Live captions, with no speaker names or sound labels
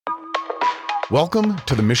Welcome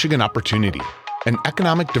to the Michigan Opportunity, an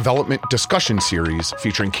economic development discussion series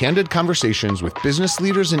featuring candid conversations with business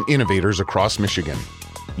leaders and innovators across Michigan.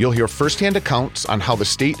 You'll hear firsthand accounts on how the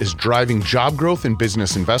state is driving job growth and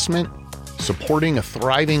business investment, supporting a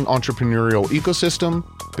thriving entrepreneurial ecosystem,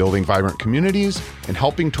 building vibrant communities, and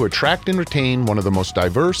helping to attract and retain one of the most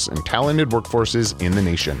diverse and talented workforces in the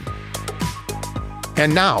nation.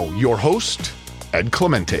 And now, your host, Ed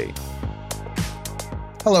Clemente.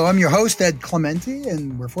 Hello, I'm your host, Ed Clemente,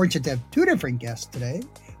 and we're fortunate to have two different guests today.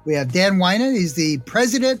 We have Dan Winan, he's the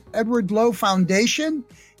president, Edward Lowe Foundation,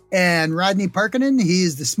 and Rodney Parkinen, he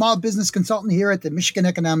is the small business consultant here at the Michigan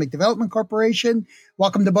Economic Development Corporation.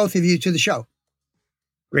 Welcome to both of you to the show.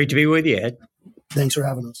 Great to be with you, Ed. Thanks for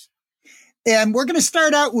having us. And we're going to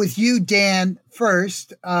start out with you, Dan,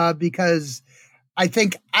 first, because I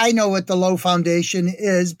think I know what the Lowe Foundation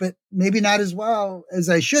is, but maybe not as well as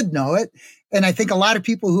I should know it. And I think a lot of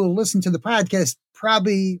people who will listen to the podcast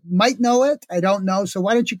probably might know it. I don't know. So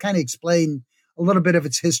why don't you kind of explain a little bit of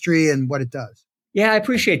its history and what it does? Yeah, I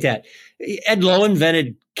appreciate that. Ed Lowe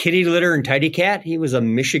invented kitty litter and tidy cat. He was a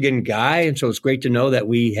Michigan guy. And so it's great to know that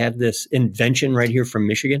we have this invention right here from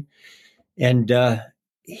Michigan. And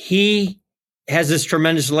he has this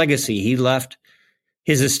tremendous legacy. He left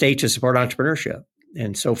his estate to support entrepreneurship.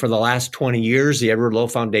 And so for the last 20 years, the Edward Lowe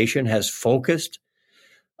Foundation has focused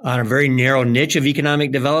on a very narrow niche of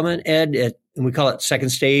economic development, Ed, and we call it second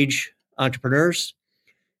stage entrepreneurs.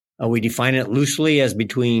 We define it loosely as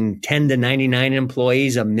between 10 to 99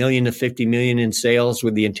 employees, $1 million to $50 million in sales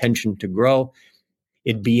with the intention to grow.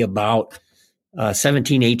 It'd be about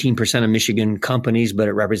 18% of Michigan companies, but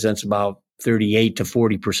it represents about 38 to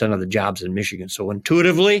 40% of the jobs in Michigan. So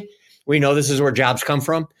intuitively, we know this is where jobs come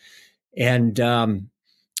from. And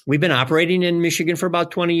we've been operating in Michigan for about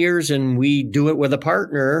 20 years, and we do it with a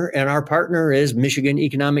partner, and our partner is Michigan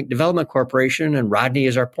Economic Development Corporation, and Rodney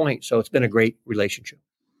is our point. So it's been a great relationship.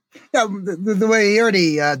 Yeah, the way he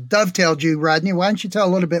already dovetailed you, Rodney, why don't you tell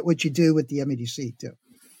a little bit what you do with the MEDC too?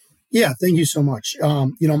 Yeah, thank you so much.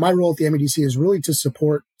 My role at the MEDC is really to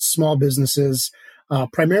support small businesses,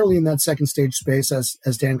 primarily in that second stage space,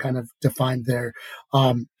 as Dan kind of defined there,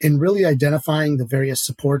 in really identifying the various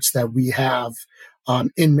supports that we have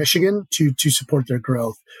in Michigan to support their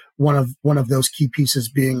growth. One of those key pieces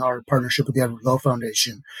being our partnership with the Edward Lowe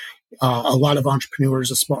Foundation. A lot of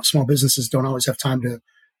entrepreneurs, small businesses don't always have time to,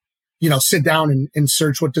 sit down and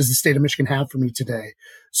search, what does the state of Michigan have for me today?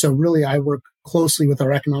 So really, I work closely with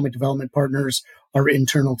our economic development partners, our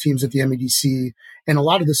internal teams at the MEDC, and a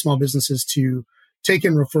lot of the small businesses to take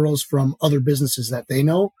in referrals from other businesses that they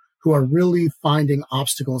know who are really finding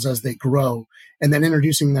obstacles as they grow, and then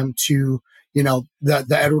introducing them to the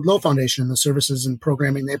Edward Lowe Foundation and the services and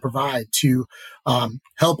programming they provide to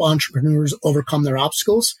help entrepreneurs overcome their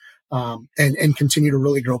obstacles and continue to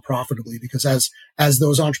really grow profitably. Because as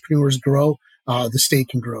those entrepreneurs grow, the state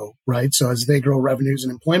can grow, right? So as they grow revenues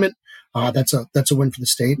and employment, that's a win for the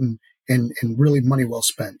state and really money well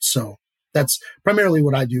spent. So that's primarily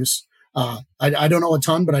what I do. I don't know a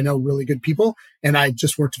ton, but I know really good people, and I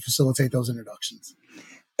just work to facilitate those introductions.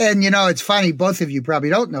 And, it's funny, both of you probably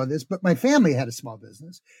don't know this, but my family had a small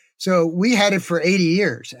business. So we had it for 80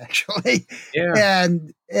 years, actually. Yeah.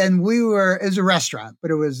 And it was a restaurant, but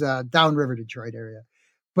it was downriver Detroit area.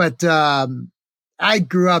 But I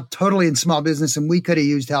grew up totally in small business, and we could have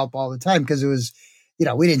used help all the time because it was,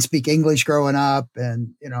 we didn't speak English growing up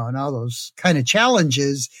and, and all those kind of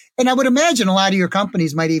challenges. And I would imagine a lot of your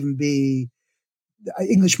companies might even be,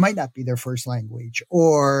 English might not be their first language,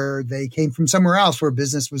 or they came from somewhere else where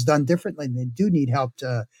business was done differently. And they do need help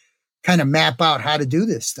to kind of map out how to do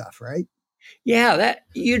this stuff, right? Yeah,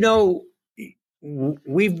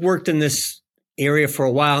 we've worked in this area for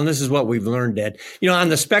a while, and this is what we've learned, Ed. On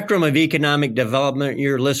the spectrum of economic development,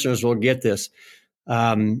 your listeners will get this.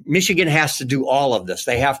 Michigan has to do all of this.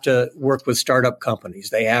 They have to work with startup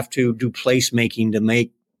companies. They have to do placemaking to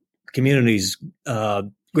make communities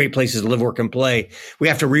great places to live, work, and play. We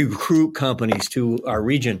have to recruit companies to our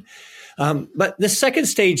region. But the second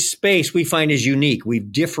stage space we find is unique. We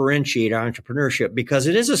differentiate our entrepreneurship because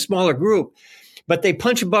it is a smaller group, but they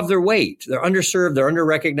punch above their weight. They're underserved. They're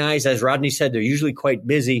underrecognized. As Rodney said, they're usually quite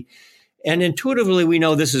busy. And intuitively, we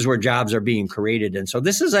know this is where jobs are being created. And so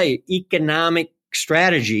this is a economic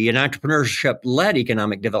strategy, an entrepreneurship-led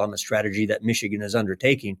economic development strategy that Michigan is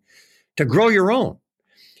undertaking to grow your own.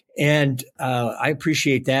 And I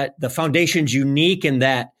appreciate that. The foundation's unique in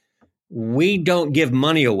that we don't give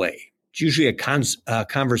money away. It's usually a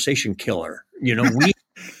conversation killer.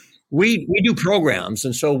 We do programs.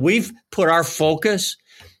 And so we've put our focus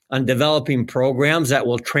on developing programs that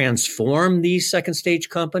will transform these second stage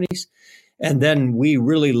companies And then we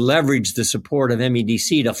really leverage the support of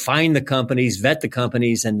MEDC to find the companies, vet the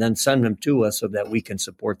companies, and then send them to us so that we can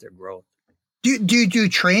support their growth. Do you do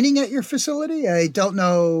training at your facility? I don't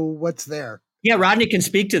know what's there. Yeah, Rodney can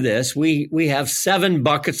speak to this. We have 7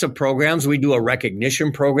 buckets of programs. We do a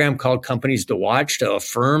recognition program called Companies to Watch to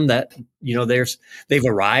affirm that, they've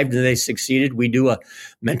arrived and they succeeded. We do a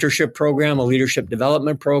mentorship program, a leadership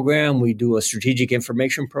development program. We do a strategic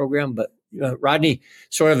information program. But Rodney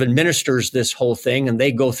sort of administers this whole thing, and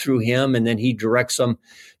they go through him, and then he directs them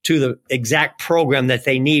to the exact program that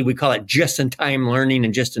they need. We call it just-in-time learning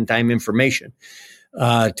and just-in-time information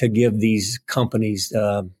to give these companies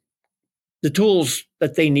the tools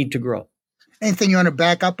that they need to grow. Anything you want to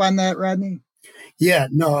back up on that, Rodney? Yeah,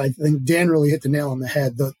 no, I think Dan really hit the nail on the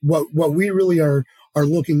head. What we really are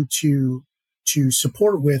looking to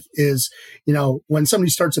support with is, when somebody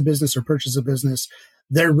starts a business or purchases a business,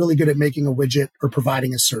 they're really good at making a widget or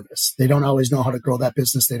providing a service. They don't always know how to grow that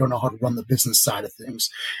business. They don't know how to run the business side of things.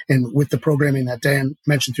 And with the programming that Dan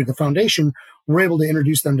mentioned through the foundation, we're able to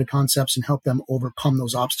introduce them to concepts and help them overcome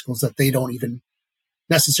those obstacles that they don't even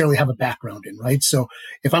necessarily have a background in, right? So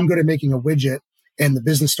if I'm good at making a widget and the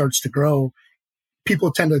business starts to grow,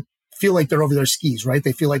 people tend to feel like they're over their skis, right?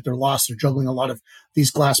 They feel like they're lost. They're juggling a lot of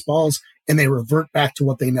these glass balls, and they revert back to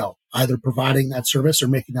what they know, either providing that service or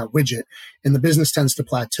making that widget. And the business tends to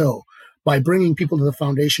plateau. By bringing people to the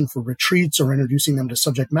foundation for retreats or introducing them to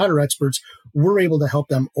subject matter experts, we're able to help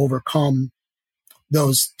them overcome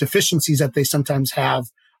those deficiencies that they sometimes have,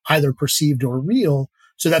 either perceived or real,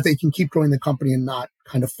 so that they can keep growing the company and not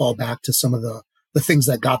kind of fall back to some of the things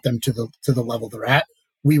that got them to the level they're at.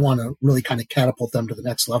 We want to really kind of catapult them to the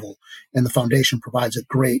next level. And the foundation provides a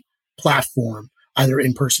great platform, either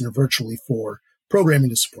in person or virtually, for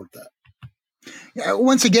programming to support that. Yeah,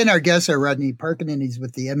 once again, our guests are Rodney Parkinen, he's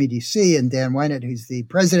with the MEDC, and Dan Wynett, who's the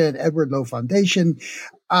president of Edward Lowe Foundation.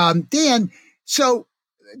 Dan, so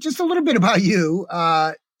just a little bit about you.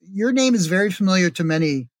 Your name is very familiar to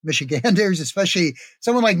many Michiganders, especially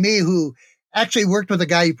someone like me who actually worked with a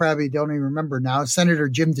guy you probably don't even remember now, Senator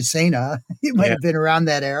Jim DeSena. He might have been around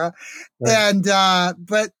that era. Right. And,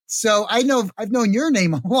 but so I've known your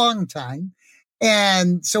name a long time.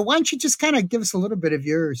 And so why don't you just kind of give us a little bit of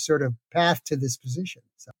your sort of path to this position?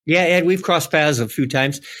 So. Yeah, Ed, we've crossed paths a few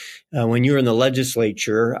times. When you were in the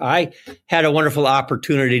legislature, I had a wonderful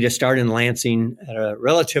opportunity to start in Lansing at a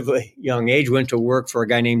relatively young age, went to work for a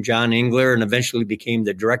guy named John Engler and eventually became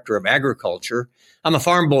the director of agriculture. I'm a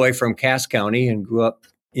farm boy from Cass County and grew up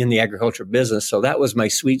in the agriculture business. So that was my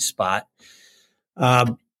sweet spot.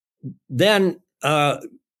 Then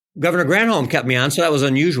Governor Granholm kept me on, so that was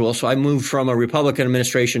unusual. So I moved from a Republican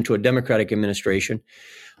administration to a Democratic administration.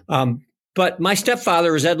 But my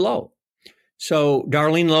stepfather is Ed Lowe. So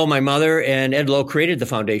Darlene Lowe, my mother, and Ed Lowe created the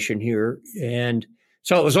foundation here. And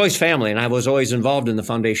so it was always family, and I was always involved in the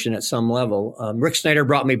foundation at some level. Rick Snyder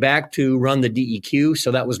brought me back to run the DEQ.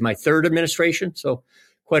 So that was my 3rd administration. So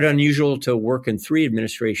quite unusual to work in 3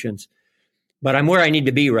 administrations. But I'm where I need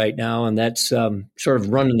to be right now, and that's sort of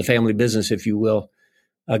running the family business, if you will,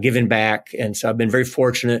 giving back. And so I've been very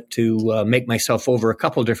fortunate to make myself over a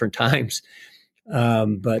couple different times.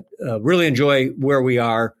 But really enjoy where we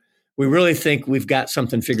are. We really think we've got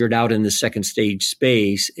something figured out in the second stage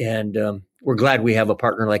space. And we're glad we have a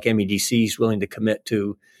partner like MEDC is willing to commit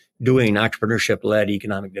to doing entrepreneurship-led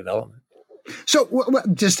economic development. So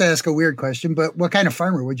just to ask a weird question, but what kind of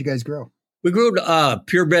farmer would you guys grow? We grew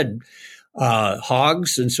purebred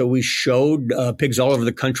hogs. And so we showed pigs all over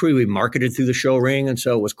the country. We marketed through the show ring. And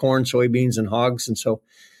so it was corn, soybeans, and hogs. And so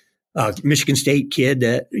Michigan State kid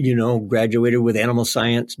that, graduated with animal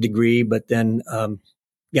science degree, but then,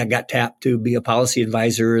 got tapped to be a policy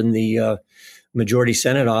advisor in the majority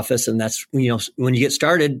Senate office. And that's, when you get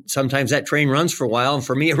started, sometimes that train runs for a while. And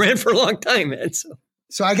for me, it ran for a long time. And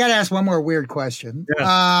so I got to ask one more weird question.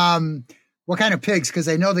 Yeah. What kind of pigs? Because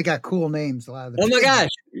I know they got cool names. A lot of them. Oh my gosh.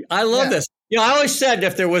 I love this. I always said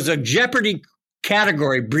if there was a Jeopardy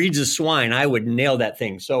category, breeds of swine, I would nail that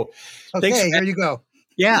thing. So okay, here you go.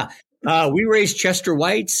 Yeah. We raised Chester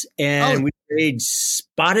Whites and we raised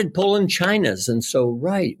spotted Poland Chinas. And so,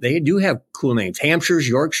 right, they do have cool names. Hampshires,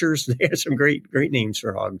 Yorkshires, they have some great names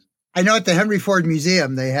for hogs. I know at the Henry Ford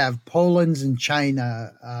Museum, they have Polands and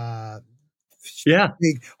China.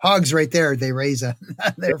 Big hogs right there. They raise on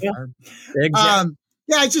their farm. Exactly.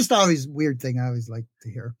 It's just always a weird thing I always like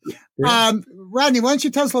to hear. Yeah. Rodney, why don't you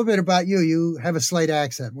tell us a little bit about you? You have a slight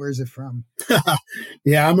accent. Where is it from?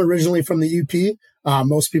 Yeah, I'm originally from the UP.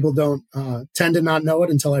 Most people don't tend to not know it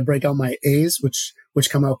until I break out my A's, which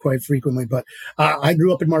come out quite frequently. But I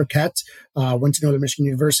grew up in Marquette, went to Northern Michigan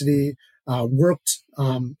University, I'm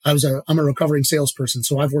a recovering salesperson,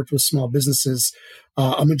 so I've worked with small businesses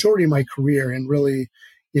a majority of my career. And really,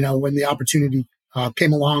 when the opportunity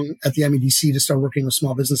came along at the MEDC to start working with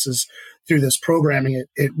small businesses through this programming,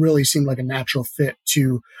 it really seemed like a natural fit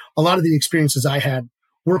to a lot of the experiences I had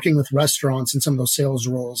working with restaurants and some of those sales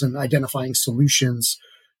roles and identifying solutions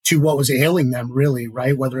to what was ailing them, really,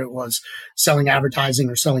 right? Whether it was selling advertising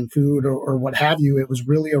or selling food or what have you, it was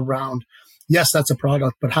really around, yes, that's a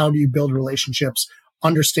product, but how do you build relationships,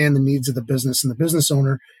 understand the needs of the business and the business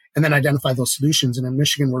owner, and then identify those solutions? And in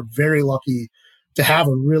Michigan, we're very lucky to have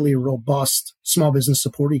a really robust small business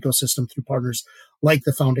support ecosystem through partners like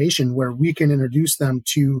the foundation, where we can introduce them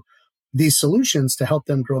to these solutions to help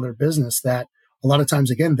them grow their business that a lot of times,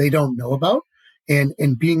 again, they don't know about. And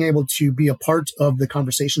being able to be a part of the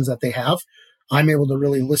conversations that they have, I'm able to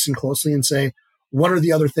really listen closely and say, what are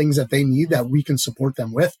the other things that they need that we can support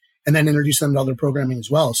them with, and then introduce them to other programming as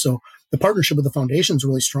well. So the partnership with the foundation is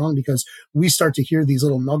really strong because we start to hear these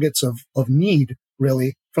little nuggets of need,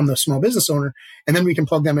 really, from the small business owner, and then we can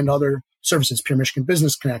plug them into other services, Pure Michigan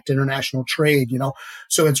Business Connect, international trade,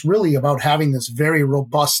 So it's really about having this very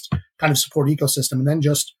robust kind of support ecosystem, and then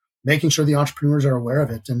just making sure the entrepreneurs are aware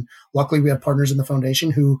of it. And luckily, we have partners in the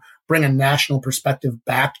foundation who bring a national perspective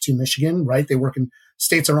back to Michigan, right? They work in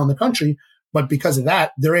states around the country, but because of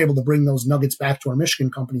that, they're able to bring those nuggets back to our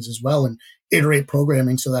Michigan companies as well and iterate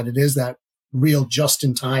programming so that it is that real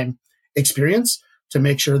just-in-time experience to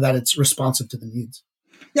make sure that it's responsive to the needs.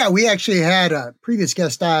 Yeah, we actually had a previous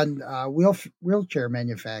guest on, wheelchair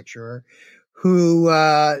manufacturer who,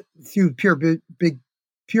 through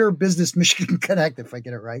Pure Business Michigan Connect, if I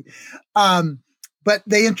get it right. But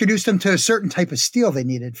they introduced them to a certain type of steel they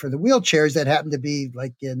needed for the wheelchairs that happened to be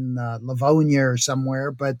like in Livonia or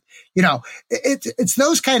somewhere. But, it's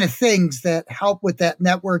those kind of things that help with that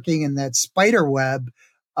networking and that spider web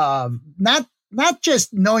of not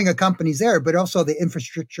just knowing a company's there, but also the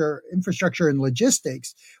infrastructure and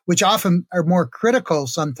logistics, which often are more critical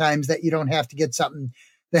sometimes, that you don't have to get something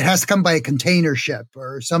that has to come by a container ship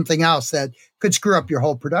or something else that could screw up your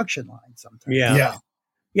whole production line sometimes.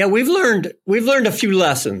 Yeah. We've learned a few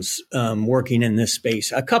lessons working in this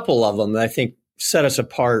space. A couple of them that I think set us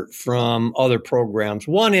apart from other programs.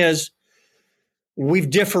 One is we've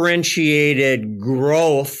differentiated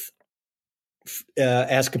growth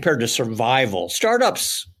as compared to survival.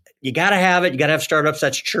 Startups, you got to have it. You got to have startups.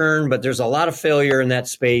 That's churn, but there's a lot of failure in that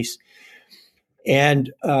space. And,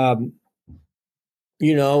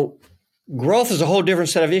 growth is a whole different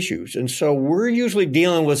set of issues. And so we're usually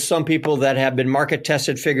dealing with some people that have been market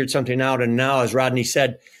tested, figured something out. And now, as Rodney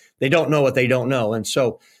said, they don't know what they don't know. And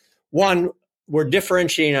so, one, we're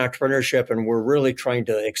differentiating entrepreneurship and we're really trying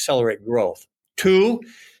to accelerate growth. Two,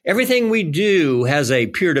 everything we do has a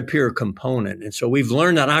peer-to-peer component. And so we've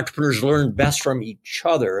learned that entrepreneurs learn best from each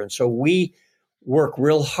other. And so we work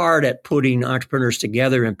real hard at putting entrepreneurs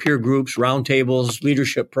together in peer groups, roundtables,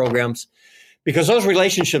 leadership programs, because those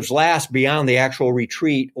relationships last beyond the actual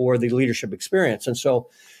retreat or the leadership experience. And so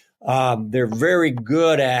they're very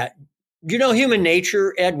good at, human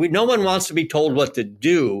nature, Ed. No one wants to be told what to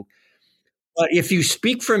do. But if you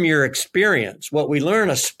speak from your experience, what we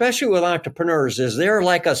learn, especially with entrepreneurs, is they're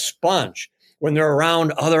like a sponge when they're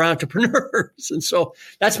around other entrepreneurs. And so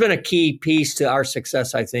that's been a key piece to our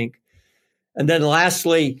success, I think. And then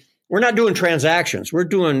lastly, we're not doing transactions. We're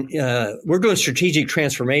doing strategic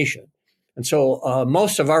transformation. And so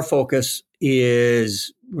most of our focus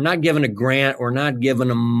is we're not giving a grant. We're not giving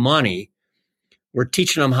them money. We're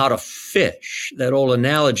teaching them how to fish, that old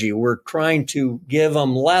analogy. We're trying to give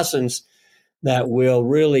them lessons that will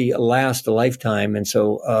really last a lifetime. And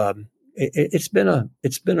so it's been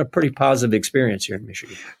a pretty positive experience here in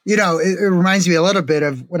Michigan. It reminds me a little bit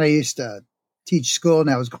of when I used to teach school, and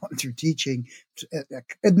I was going through teaching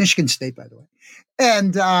at Michigan State, by the way.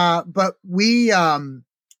 And but we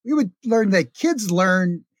would learn that kids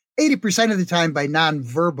learn 80% of the time by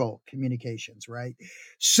nonverbal communications, right?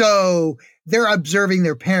 So they're observing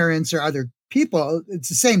their parents or other people. It's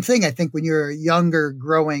the same thing, I think, when you're a younger,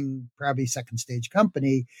 growing, probably second stage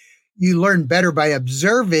company. You learn better by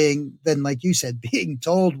observing than, like you said, being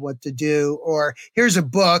told what to do, or here's a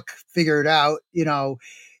book, figure it out.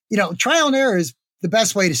 Trial and error is the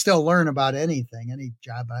best way to still learn about anything, any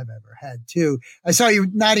job I've ever had too. I saw you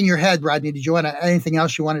nodding your head, Rodney. Did you want anything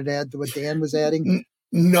else you wanted to add to what Dan was adding?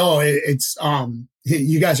 No, it's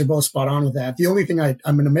you guys are both spot on with that. The only thing I'm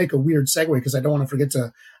going to make a weird segue, because I don't want to forget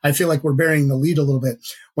I feel like we're burying the lead a little bit.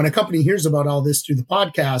 When a company hears about all this through the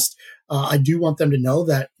podcast, I do want them to know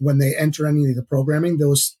that when they enter any of the programming,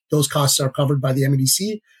 those costs are covered by the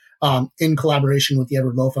MEDC. in collaboration with the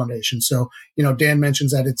Edward Lowe Foundation. So, Dan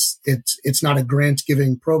mentions that it's not a grant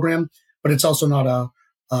giving program, but it's also not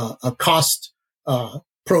a cost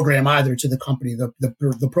program either to the company.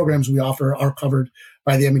 The programs we offer are covered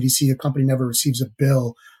by the MEDC. A company never receives a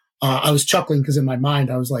bill. I was chuckling because in my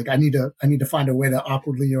mind I was like, I need to find a way to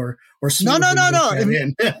awkwardly or no. In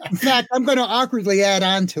fact, I'm going to awkwardly add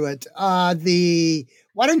on to it.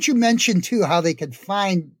 Why don't you mention too how they could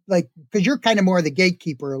find, because you're kind of more the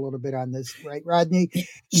gatekeeper a little bit on this, right, Rodney?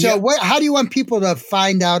 So how do you want people to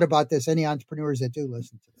find out about this? Any entrepreneurs that do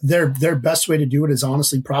listen to it? Their best way to do it is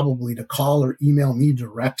honestly probably to call or email me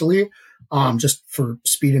directly, just for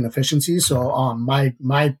speed and efficiency. So my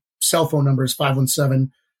cell phone number is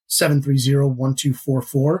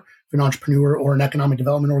 517-730-1244. If an entrepreneur or an economic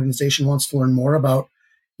development organization wants to learn more about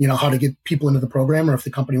how to get people into the program, or if the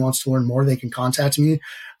company wants to learn more, they can contact me.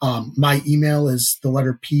 My email is the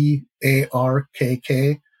letter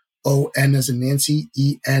PARKKON as in Nancy,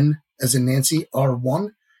 EN as in Nancy,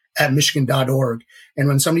 R1 @michigan.org. And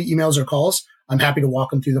when somebody emails or calls, I'm happy to walk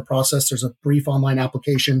them through the process. There's a brief online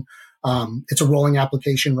application. It's a rolling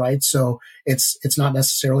application, right? So it's not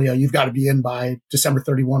necessarily you've got to be in by December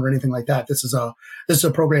 31 or anything like that. This is a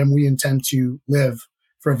program we intend to live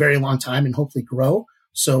for a very long time and hopefully grow.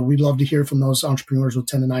 So we'd love to hear from those entrepreneurs with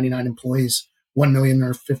 10 to 99 employees, 1 million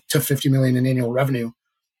or to 50 million in annual revenue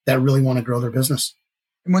that really want to grow their business.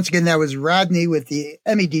 And once again, that was Rodney with the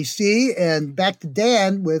MEDC, and back to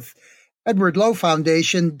Dan with Edward Lowe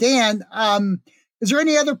Foundation. Dan, is there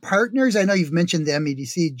any other partners? I know you've mentioned the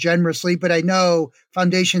MEDC generously, but I know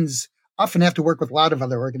foundations often have to work with a lot of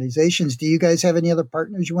other organizations. Do you guys have any other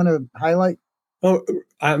partners you want to highlight? Oh,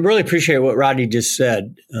 I really appreciate what Rodney just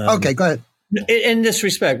said. Okay, go ahead. In this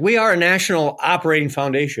respect, we are a national operating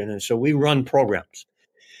foundation, and so we run programs.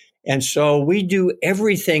 And so we do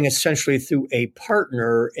everything essentially through a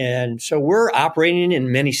partner. And so we're operating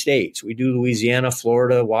in many states. We do Louisiana,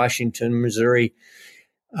 Florida, Washington, Missouri.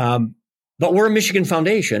 But we're a Michigan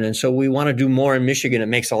foundation. And so we want to do more in Michigan. It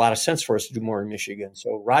makes a lot of sense for us to do more in Michigan.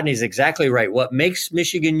 So Rodney's exactly right. What makes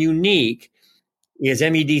Michigan unique is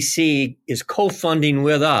MEDC is co-funding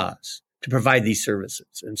with us to provide these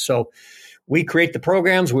services. And so we create the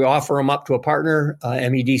programs, we offer them up to a partner.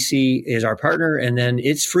 MEDC is our partner, and then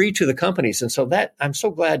it's free to the companies. And so that I'm so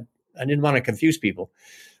glad. I didn't want to confuse people.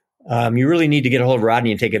 You really need to get a hold of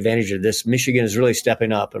Rodney and take advantage of this. Michigan is really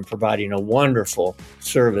stepping up and providing a wonderful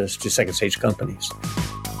service to second stage companies.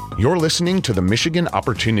 You're listening to The Michigan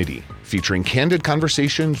Opportunity, featuring candid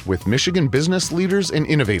conversations with Michigan business leaders and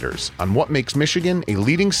innovators on what makes Michigan a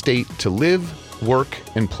leading state to live, work,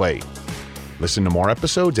 and play. Listen to more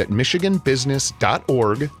episodes at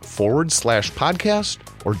michiganbusiness.org/podcast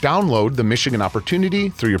or download The Michigan Opportunity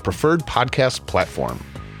through your preferred podcast platform.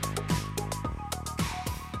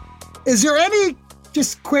 Is there any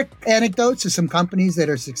just quick anecdotes of some companies that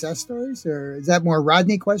are success stories, or is that more a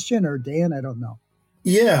Rodney question or Dan? I don't know.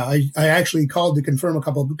 Yeah, I actually called to confirm a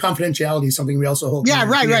couple. Confidentiality is something we also hold. Yeah,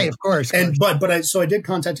 right, of course. And but I did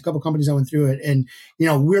contact a couple companies. I went through it, and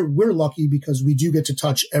we're lucky because we do get to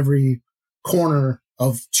touch every corner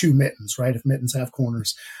of two mittens, right? If mittens have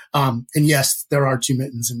corners. And yes, there are two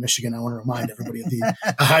mittens in Michigan. I want to remind everybody of the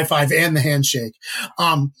high five and the handshake.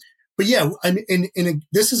 But yeah,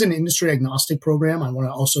 this is an industry agnostic program. I want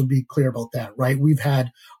to also be clear about that, right? We've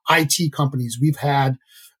had IT companies, we've had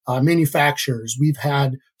manufacturers, we've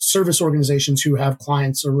had service organizations who have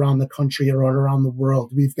clients around the country or around the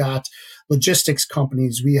world. We've got logistics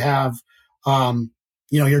companies. We have,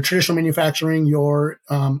 your traditional manufacturing, your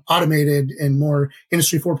automated and more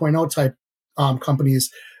industry 4.0 type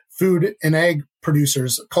companies, food and egg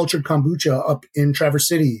producers. Cultured Kombucha up in Traverse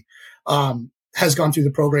City has gone through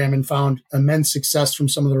the program and found immense success from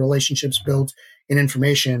some of the relationships built in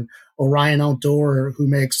information. Orion Outdoor, who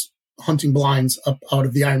makes hunting blinds up out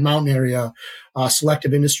of the Iron Mountain area,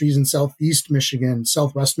 Selective Industries in Southeast Michigan,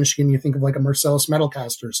 Southwest Michigan. You think of like a Marcellus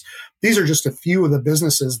Metalcasters. These are just a few of the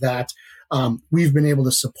businesses that we've been able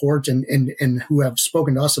to support and who have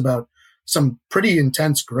spoken to us about some pretty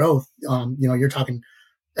intense growth. You're talking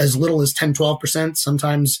as little as 10, 12%,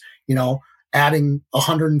 sometimes, adding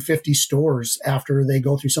 150 stores after they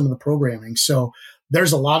go through some of the programming. So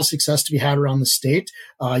there's a lot of success to be had around the state.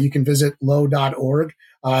 You can visit lowe.org.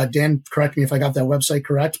 Dan, correct me if I got that website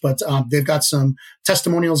correct, but they've got some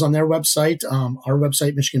testimonials on their website. Our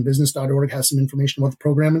website, michiganbusiness.org, has some information about the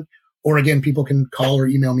programming. Or again, people can call or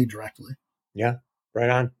email me directly. Yeah, right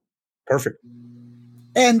on. Perfect.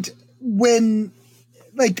 And when,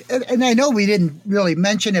 and I know we didn't really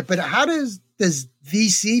mention it, but how does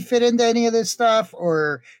VC fit into any of this stuff?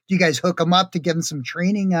 Or do you guys hook them up to give them some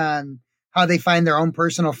training on how they find their own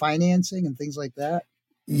personal financing and things like that?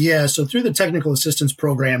 Yeah. So through the technical assistance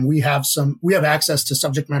program, we have access to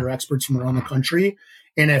subject matter experts from around the country.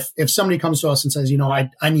 And if somebody comes to us and says,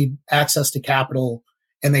 I need access to capital,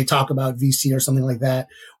 and they talk about VC or something like that,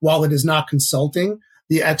 while it is not consulting,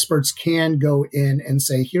 the experts can go in and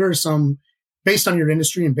say, here are some, based on your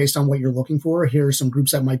industry and based on what you're looking for, here are some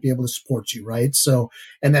groups that might be able to support you, right? So,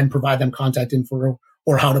 and then provide them contact info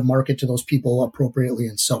or how to market to those people appropriately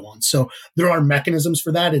and so on. So there are mechanisms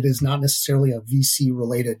for that. It is not necessarily a VC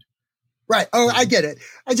related. Right. Oh, I get it.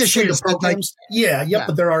 I just should have said programs.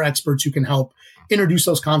 But there are experts who can help introduce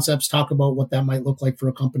those concepts, talk about what that might look like for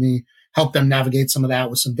a company, help them navigate some of that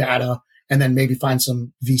with some data, and then maybe find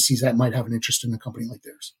some VCs that might have an interest in a company like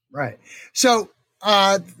theirs. Right. So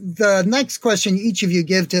the next question each of you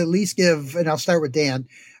give, and I'll start with Dan,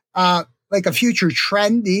 like a future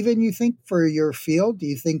trend, even, you think, for your field? Do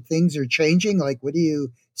you think things are changing? Like, what do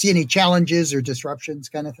you see, any challenges or disruptions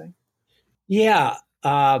kind of thing? Yeah.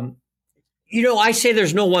 I say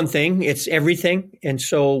there's no one thing, it's everything. And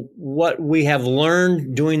so what we have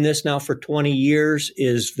learned doing this now for 20 years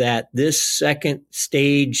is that this second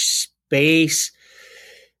stage space,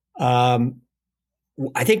 I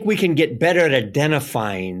think we can get better at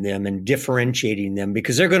identifying them and differentiating them,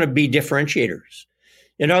 because they're going to be differentiators.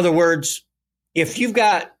 In other words, if you've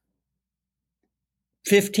got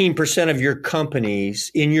 15% of your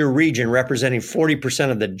companies in your region representing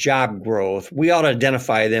 40% of the job growth, we ought to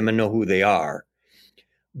identify them and know who they are,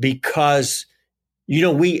 because,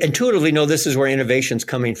 we intuitively know this is where innovation's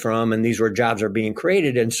coming from and these are where jobs are being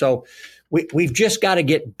created. And so we've just got to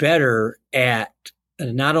get better at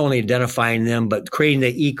not only identifying them, but creating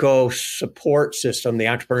the eco support system, the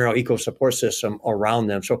entrepreneurial eco support system around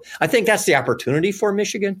them. So I think that's the opportunity for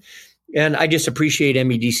Michigan. And I just appreciate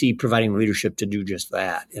MEDC providing leadership to do just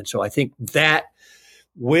that. And so I think that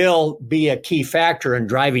will be a key factor in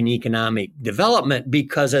driving economic development,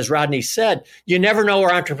 because, as Rodney said, you never know where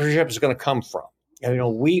entrepreneurship is going to come from.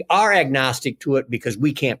 We are agnostic to it because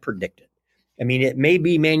we can't predict it. It may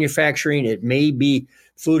be manufacturing, it may be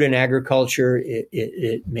food and agriculture,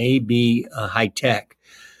 it may be high tech.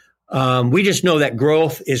 We just know that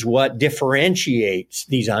growth is what differentiates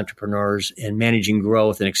these entrepreneurs, and managing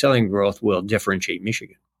growth and accelerating growth will differentiate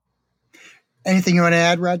Michigan. Anything you want to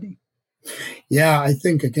add, Rodney? Yeah, I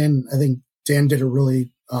think Dan did a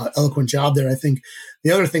really eloquent job there. I think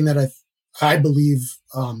the other thing that I believe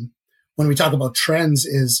when we talk about trends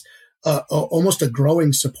is almost a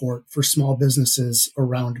growing support for small businesses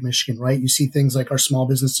around Michigan, right? You see things like our small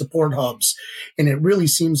business support hubs. And it really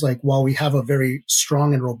seems like while we have a very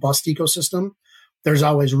strong and robust ecosystem, there's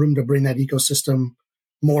always room to bring that ecosystem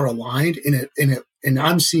more aligned. And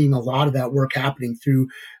I'm seeing a lot of that work happening through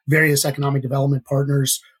various economic development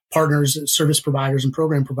partners, service providers, and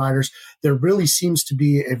program providers. There really seems to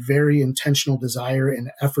be a very intentional desire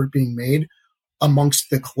and effort being made amongst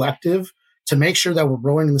the collective to make sure that we're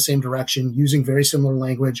rowing in the same direction, using very similar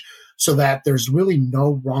language, so that there's really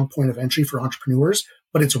no wrong point of entry for entrepreneurs.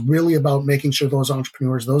 But it's really about making sure those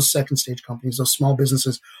entrepreneurs, those second stage companies, those small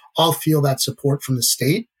businesses all feel that support from the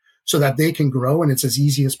state so that they can grow. And it's as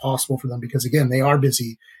easy as possible for them, because, again, they are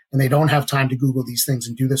busy and they don't have time to Google these things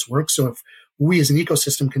and do this work. So if we as an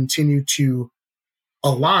ecosystem continue to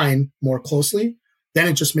align more closely, then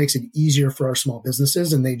it just makes it easier for our small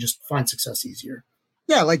businesses and they just find success easier.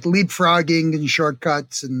 Yeah, like leapfrogging and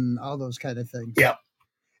shortcuts and all those kind of things. Yeah.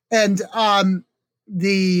 And I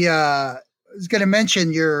was going to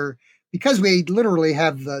mention because we literally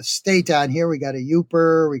have the state on here. We got a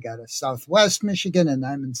Uper, we got a Southwest Michigan, and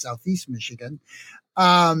I'm in Southeast Michigan.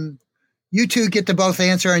 You two get to both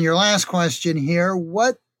answer on your last question here.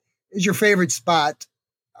 What is your favorite spot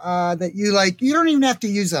that you like? You don't even have to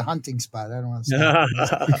use a hunting spot. I don't want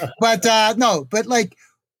to say but like,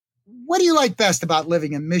 what do you like best about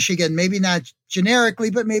living in Michigan? Maybe not generically,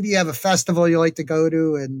 but maybe you have a festival you like to go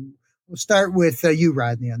to. And we'll start with you,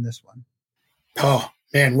 Rodney, on this one. Oh,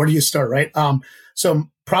 man, where do you start, right? So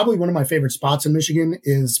probably one of my favorite spots in Michigan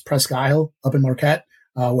is Presque Isle up in Marquette,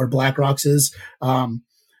 where Black Rocks is.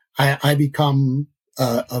 I become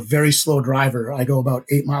a very slow driver. I go about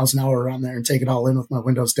 8 miles an hour around there and take it all in with my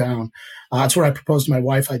windows down. That's where I proposed to my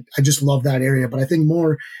wife. I just love that area. But I think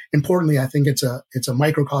more importantly, I think it's a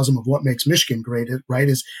microcosm of what makes Michigan great, right?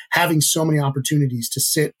 Is having so many opportunities to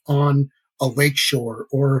sit on a lake shore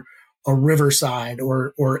or a riverside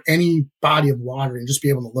or any body of water and just be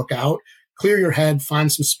able to look out, clear your head,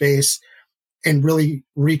 find some space, and really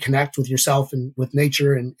reconnect with yourself and with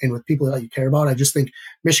nature and with people that you care about. I just think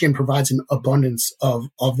Michigan provides an abundance of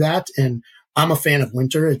that. And I'm a fan of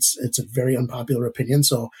winter. It's a very unpopular opinion,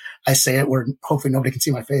 so I say it where hopefully nobody can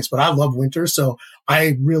see my face, but I love winter. So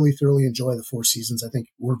I really thoroughly enjoy the 4 seasons. I think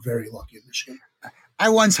we're very lucky in Michigan. I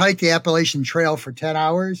once hiked the Appalachian Trail for 10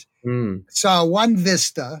 hours, saw one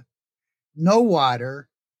vista, no water,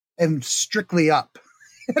 and strictly up.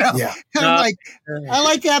 Yeah. I'm like, I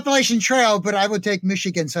like the Appalachian Trail, but I would take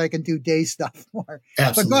Michigan so I can do day stuff more.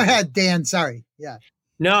 Absolutely. But go ahead, Dan. Sorry. Yeah.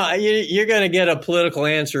 No, you're going to get a political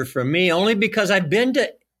answer from me only because as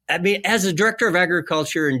a director of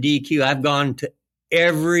agriculture and DEQ, I've gone to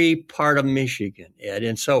every part of Michigan, Ed.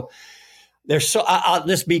 And so I'll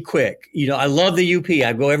just be quick. I love the UP.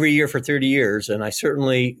 I go every year for 30 years, and I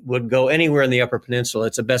certainly would go anywhere in the Upper Peninsula.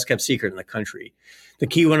 It's the best kept secret in the country. The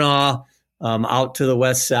Keweenaw, out to the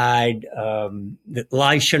west side, the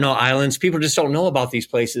Laishano Islands. People just don't know about these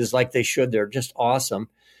places like they should. They're just awesome.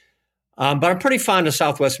 But I'm pretty fond of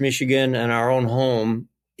Southwest Michigan and our own home.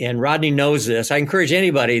 And Rodney knows this. I encourage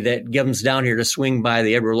anybody that comes down here to swing by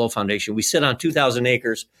the Edward Lowe Foundation. We sit on 2,000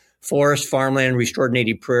 acres, forest, farmland, restored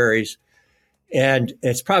native prairies. And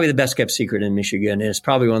it's probably the best kept secret in Michigan. And it's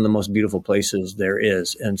probably one of the most beautiful places there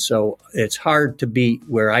is. And so it's hard to beat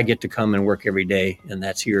where I get to come and work every day. And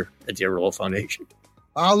that's here at the Edward Lowe Foundation.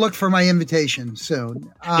 I'll look for my invitation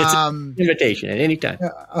soon. It's an invitation at any time.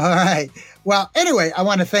 All right. Well, anyway, I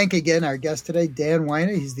want to thank again our guest today, Dan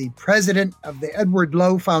Weiner. He's the president of the Edward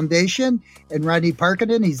Lowe Foundation, and Rodney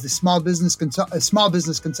Parkenden. He's the small business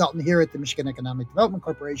consultant here at the Michigan Economic Development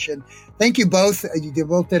Corporation. Thank you both. You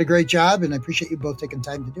both did a great job, and I appreciate you both taking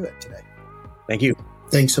time to do it today. Thank you.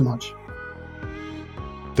 Thanks so much.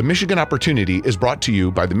 The Michigan Opportunity is brought to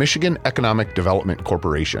you by the Michigan Economic Development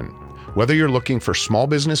Corporation. Whether you're looking for small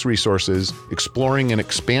business resources, exploring an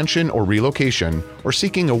expansion or relocation, or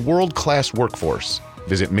seeking a world-class workforce,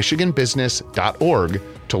 visit michiganbusiness.org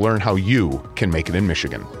to learn how you can make it in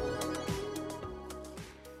Michigan.